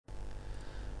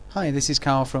Hi, this is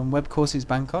Carl from Web Courses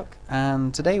Bangkok,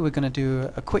 and today we're going to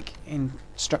do a quick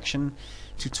instruction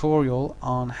tutorial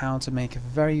on how to make a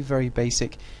very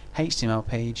basic HTML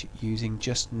page using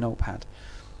just Notepad.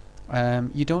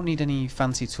 You don't need any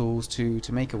fancy tools to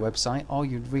make a website. All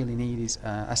you really need is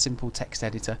a simple text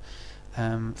editor.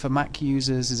 For Mac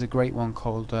users there's a great one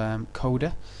called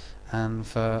Coda, and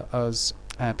for us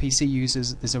PC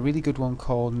users there's a really good one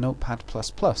called Notepad++.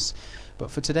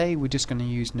 But for today we're just going to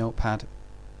use Notepad,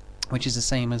 which is the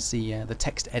same as the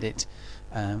text edit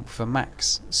for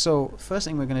Macs. So first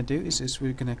thing we're going to do is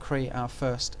we're going to create our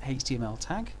first HTML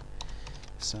tag.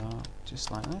 So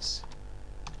just like this.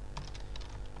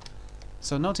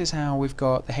 So notice how we've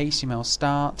got the HTML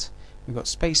start, we've got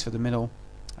space for the middle,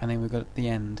 and then we've got the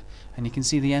end. And you can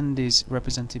see the end is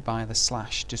represented by the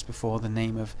slash just before the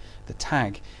name of the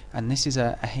tag, and this is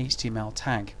a HTML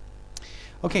tag.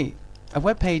 Okay. A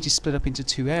web page is split up into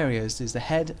two areas. There's the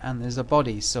head and there's a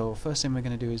body. So first thing we're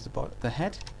going to do is the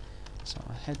head. So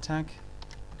a head tag,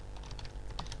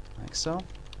 like so.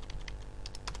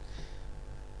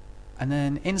 And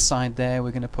then inside there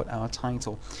we're going to put our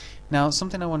title. Now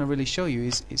something I want to really show you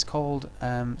is it's called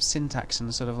syntax,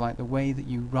 and sort of like the way that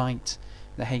you write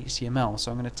the HTML.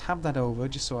 So I'm going to tab that over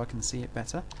just so I can see it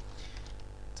better.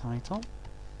 Title.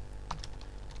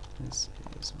 This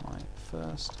is my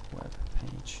first web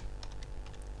page.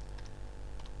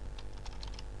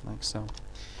 Like so.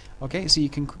 Okay, so you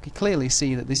can clearly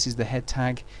see that this is the head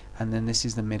tag and then this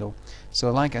is the middle. So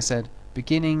like I said,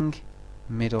 beginning,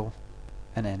 middle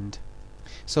and end.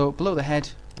 So below the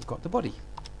head we've got the body.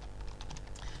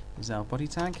 There's our body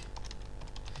tag.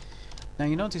 Now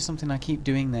you notice something I keep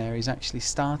doing there is actually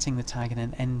starting the tag and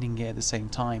then ending it at the same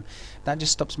time. That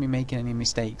just stops me making any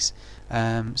mistakes.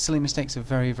 Silly mistakes are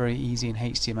very easy in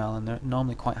HTML, and they're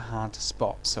normally quite hard to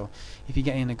spot. So if you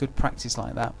get in a good practice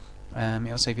like that,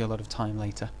 it'll save you a lot of time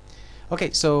later.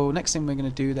 Okay, so next thing we're going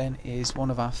to do then is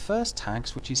one of our first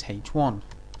tags, which is H1.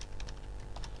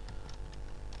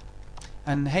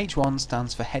 And H1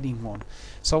 stands for heading 1.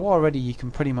 So already you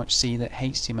can pretty much see that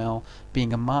HTML,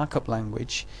 being a markup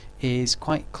language, is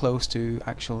quite close to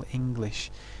actual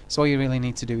English. So all you really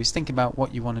need to do is think about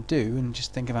what you want to do and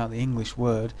just think about the English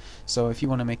word. So if you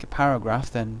want to make a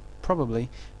paragraph, then probably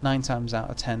 9 times out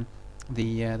of 10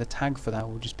 the tag for that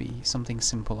will just be something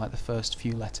simple like the first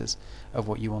few letters of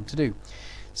what you want to do.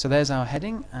 So there's our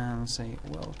heading, and say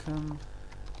welcome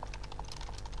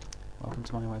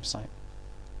to my website.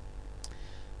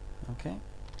 Okay.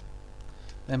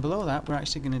 Then below that we're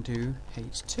actually going to do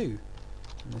H2,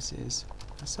 and this is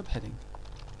a subheading.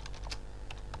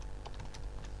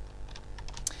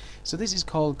 So this is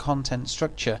called content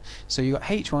structure. So you've got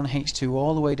H1, H2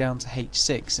 all the way down to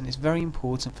H6, and it's very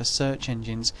important for search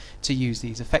engines to use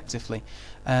these effectively.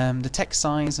 The text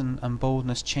size and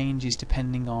boldness changes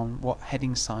depending on what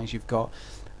heading size you've got,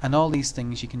 and all these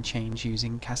things you can change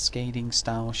using cascading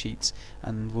style sheets,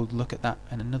 and we'll look at that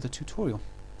in another tutorial.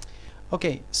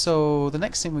 Okay, so the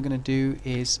next thing we're going to do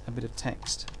is a bit of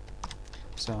text.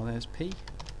 So there's P.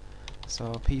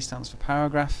 So P stands for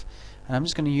paragraph. And I'm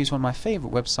just going to use one of my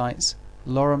favourite websites,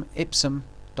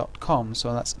 loremipsum.com.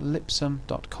 So that's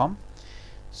lipsum.com.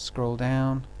 Scroll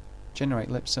down, generate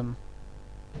lipsum,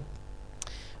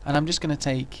 and I'm just going to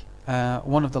take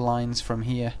one of the lines from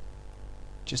here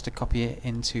just to copy it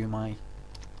into my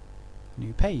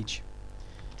new page,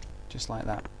 just like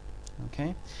that.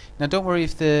 Okay. Now don't worry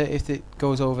if it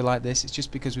goes over like this. It's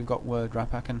just because we've got word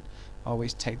wrap. I can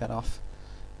always take that off.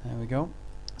 There we go.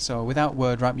 So without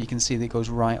word wrap you can see that it goes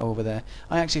right over there.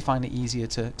 I actually find it easier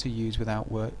to use with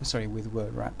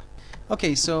word wrap.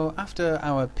 Okay, so after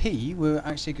our P we're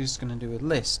actually just going to do a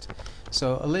list.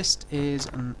 So a list is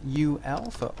an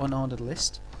UL for unordered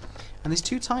list, and there's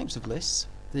two types of lists.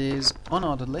 There's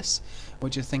unordered lists,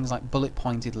 which are things like bullet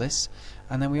pointed lists,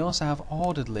 and then we also have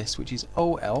ordered lists, which is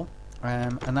OL,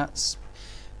 and that's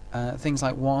things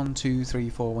like 1, 2, 3,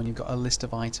 4 when you've got a list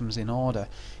of items in order.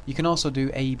 You can also do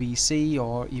A, B, C,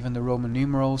 or even the Roman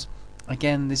numerals.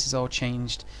 Again, this is all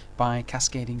changed by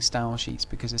cascading style sheets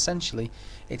because essentially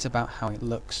it's about how it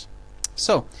looks.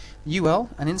 So UL,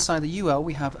 and inside the UL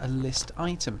we have a list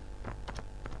item.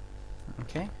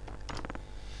 Okay,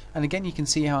 and again you can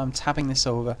see how I'm tabbing this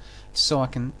over so I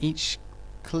can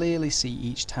clearly see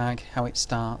each tag, how it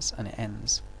starts and it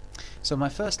ends. So my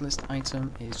first list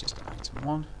item is just item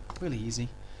 1, really easy,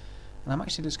 and I'm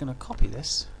actually just going to copy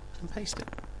this and paste it.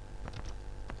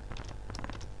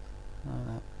 Like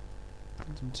that.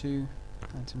 Item 2,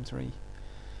 item 3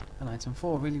 and item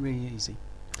 4, really easy.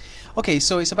 Okay,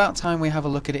 so it's about time we have a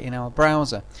look at it in our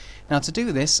browser. Now to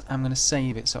do this I'm going to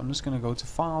save it, so I'm just going to go to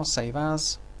File, Save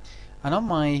As, and on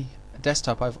my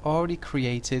desktop I've already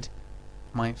created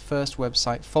my first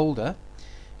website folder,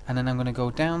 and then I'm going to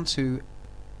go down to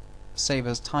save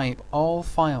as type all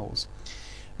files.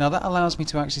 Now that allows me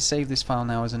to actually save this file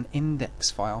now as an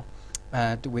index file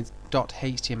with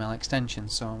 .html extension.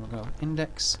 So I'm going to go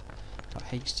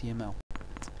index.html,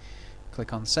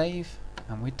 click on save,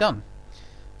 and we're done.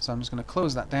 So I'm just going to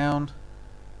close that down,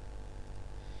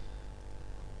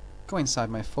 go inside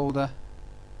my folder,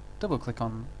 double click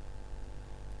on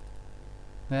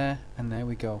there, and there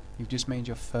we go. You've just made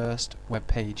your first web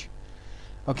page.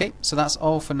 Okay, so that's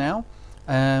all for now,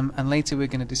 and later we're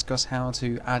going to discuss how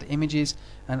to add images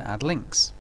and add links.